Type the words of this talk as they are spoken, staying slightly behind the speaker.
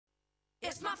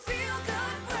It's my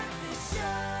feel-good breakfast show.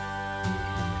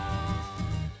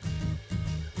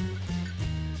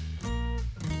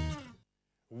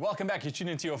 Welcome back. You're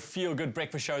tuning into your Feel Good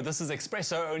Breakfast Show. This is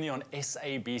Espresso, only on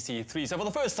SABC3. So for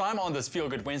the first time on this Feel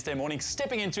Good Wednesday morning,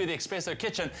 stepping into the Espresso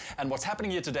kitchen. And what's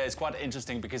happening here today is quite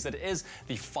interesting because it is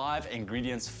the 5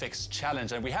 ingredients fix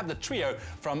challenge. And we have the trio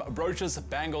from Brooches,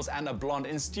 Bangles and a Blonde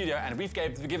in studio. And we've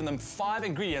given them 5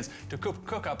 ingredients to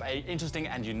cook up a interesting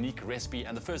and unique recipe.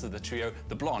 And the first of the trio,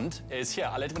 the Blonde, is here.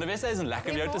 Alet van der Westhuys en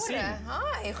lekker om jou te sien.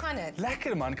 Hi, hoe gaan dit?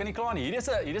 Lekker man, kan nie kla nie.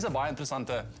 Hier is 'n baie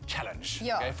interessante challenge.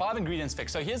 Ja. Okay, 5 ingredients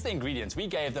fix. So here's the ingredients. We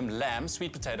gave them lamb,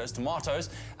 sweet potatoes, tomatoes,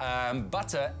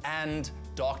 butter and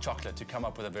dark chocolate to come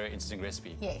up with a very interesting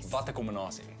recipe. Yes. Wat 'n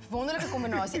kombinasie. Wonderlike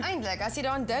kombinasie. Eintlik, as jy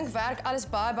daaraan dink, werk alles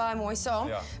baie mooi saam.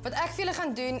 Ja. Wat ek vir julle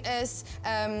gaan doen is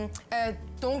 'n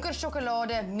donker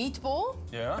sjokolade meatball,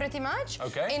 Ja. pretty much.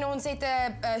 Okay. En ons het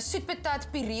 'n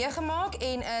soetpatat puree gemaak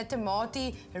en 'n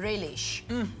tomatie relish.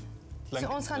 So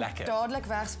ons gaan lekker. dadelik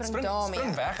wegspring daarmee.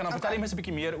 Spring weg en dan vertel jy Okay. mens 'n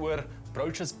bietjie meer oor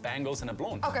Brooches, Bangles en 'n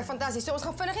Blonde. Okay, fantasties. So ons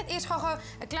gaan vinnig net eers gou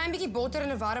 'n klein bietjie botter in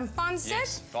 'n warm pan sit.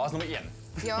 Yes, daar's nommer 1.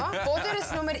 Ja, botter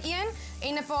is nommer 1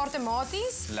 en 'n paar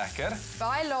tomaties. Lekker.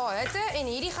 Baie lae hitte en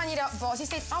hierdie gaan jy daar basies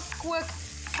net afkook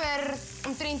vir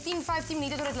omtrent 10-15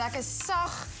 minute tot dit lekker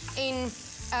sag en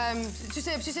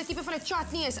soos 'n tipe van 'n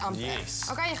chutney is amper. Yes.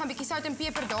 Okay, jy gaan 'n bietjie sout en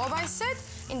peper daarby sit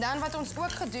en dan wat ons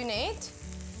ook gedoen het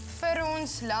vir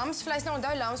ons lamsvleis. Nou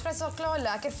onthou lamsvleis is al klaar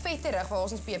lekker vetterig waar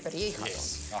ons peper hier gaan.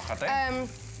 Yes. Ag, gaan dit.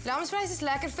 Lamsvleis is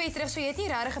lekker vetterig, so jy het nie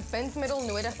regtig 'n bindmiddel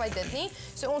nodig by dit nie.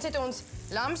 So ons het ons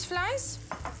lamsvleis,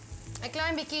 'n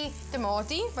klein bietjie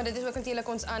tomatie, want dit is ook natuurlik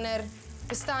ons ander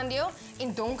bestanddeel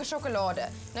en donker sjokolade.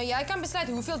 Nou jy kan besluit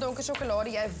hoeveel donker sjokolade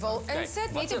jy wil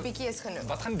insit, net 'n bietjie is genoeg.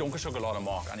 Wat gaan die donker sjokolade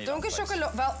maak aan die Donker lamsvleis?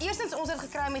 sjokolade, wel eerstens ons het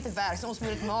gekry met 'n werk, so ons moet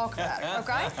dit maak werk,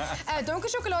 okay? Donker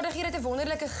sjokolade gee dit 'n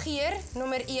wonderlike geur,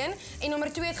 nommer 1, en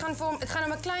nommer 2 dit gaan hom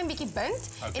 'n klein bietjie bind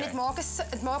en dit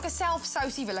maak 'n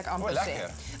selfsousie wil ek amper sê.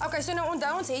 Lekker. Okay, so nou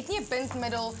onthou ons het nie 'n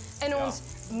bindmiddel in ons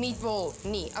meatball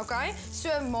nie, okay? So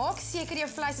maak seker jou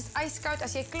vleis is yskoud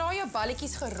as jy klaar jou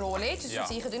balletjies gerol het, soos ons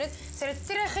hier gedoen het, sit dit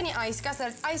terug in die yskas dat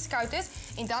dit yskoud is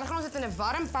en dan gaan ons dit in 'n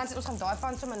warm pan sit. Ons gaan daai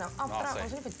pan sommer nou afbrand.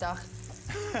 Ons het nie vandag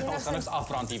Ons gaan niks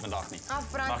afbrand hier vandag nie.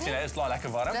 afbrand Mag jy is klaar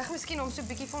lekker warm? Lig miskien hom so 'n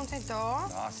bietjie vir ons net daar.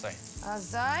 Daar sê.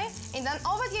 Asai. En dan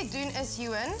al wat jy doen is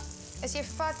Johan, is jy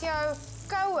vat jou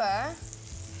koue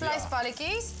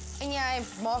vleisballetjies en jy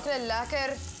maak hulle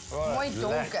lekker mooi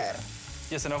donker.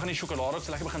 Yes, en nou gaan die sjokolade ook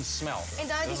so lekker begin smelt. En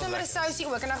dan het jy sommer 'n sousie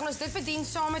ook en dan gaan ons dit bedien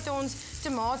saam met ons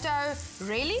tomato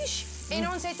relish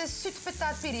en ons het 'n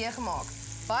soetpatat puree gemaak.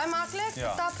 Baie maklik,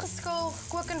 patat geskil,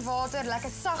 kook in water, lekker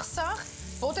sag,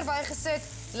 botter bygesit,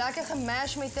 lekker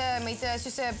gemash met 'n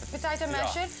soos 'n potato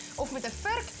masher of met 'n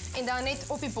vurk en dan net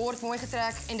op die bord mooi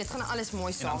getrek en dit gaan alles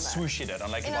mooi saam. En dan swoosh jy dit, dan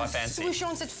lyk dit baie fancy. En dan swoosh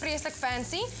ons dit vreeslik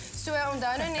fancy. So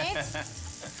onthou nou net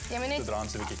jy moet net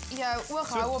jou oog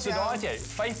hou op jou. So daar het jy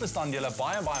 5 bestanddele,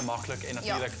 baie maklik en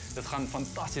natuurlik dit gaan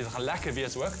fantasties, dit gaan lekker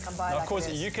wees ook. Now of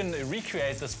course you can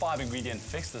recreate this 5 ingredient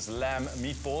fix, this lamb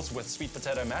meatballs with sweet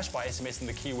potato mash by SMSing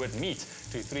the keyword meat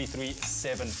to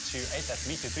 33728. That's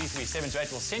meat to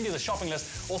 33728. We'll send you the shopping list.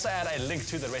 Also add a link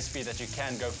to the recipe that you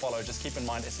can go follow. Just keep in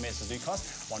mind SMSs do cost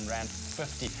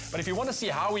R1.50. But if you want to see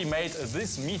how we made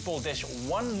this meatball dish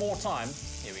one more time,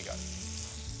 here we go.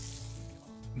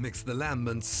 Mix the lamb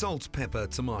and salt, pepper,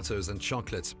 tomatoes and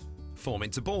chocolate. Form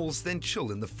into balls, then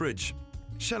chill in the fridge.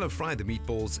 Shallow fry the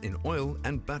meatballs in oil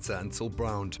and butter until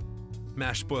browned.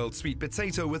 Mash boiled sweet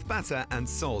potato with butter and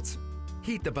salt.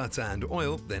 Heat the butter and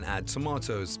oil, then add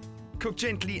tomatoes. Cook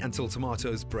gently until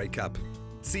tomatoes break up.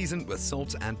 Season with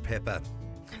salt and pepper.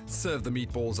 Serve the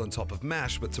meatballs on top of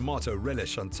mash with tomato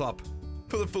relish on top.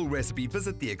 For the full recipe,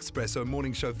 visit the Espresso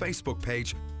Morning Show Facebook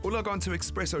page or log on to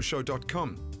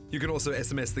expressoshow.com. You can also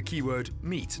SMS the keyword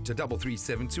MEAT to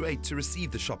 33728 to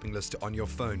receive the shopping list on your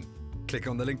phone. Click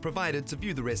on the link provided to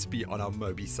view the recipe on our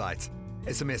Mobi site.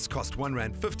 SMS cost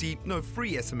R1.50, no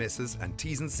free SMSs and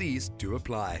T's and C's do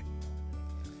apply.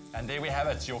 And there we have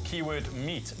it, your keyword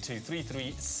meat to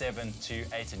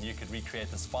 33728 and you could recreate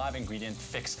this 5 ingredient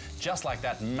fix just like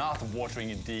that,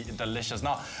 mouth-watering delicious.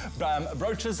 Now,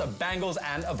 Brooches, Bangles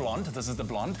and a Blonde, this is the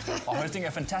Blonde, are hosting a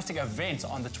fantastic event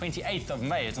on the 28th of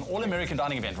May. It's an all-American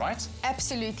dining event, right?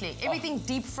 Absolutely. Everything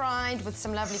deep fried with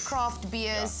some lovely craft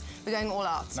beers. We're going all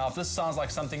out. Now, if this sounds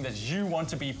like something that you want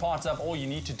to be part of, all you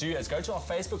need to do is go to our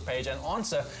Facebook page and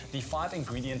answer the 5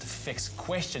 ingredient fix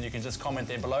question. You can just comment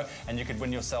there below and you could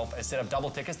win yourself yourself a set of double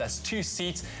tickets. That's 2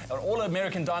 seats, an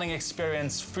all-American dining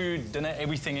experience, food, dinner,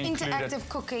 everything included. Interactive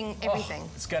cooking, everything.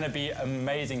 It's going to be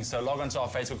amazing. So log on to our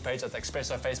Facebook page, at the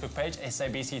Expresso Facebook page,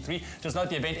 SABC3. Just note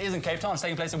the event is in Cape Town. It's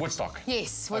taking place in Woodstock.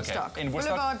 Yes, Woodstock. Okay. In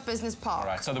Woodstock. Boulevard Business Park. All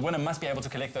right, so the winner must be able to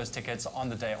collect those tickets on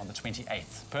the day on the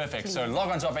 28th. Perfect. So log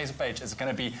on to our Facebook page. It's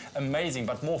going to be amazing,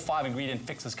 but more 5-ingredient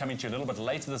fixes coming to you a little bit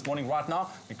later this morning. Right now,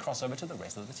 we cross over to the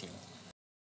rest of the team.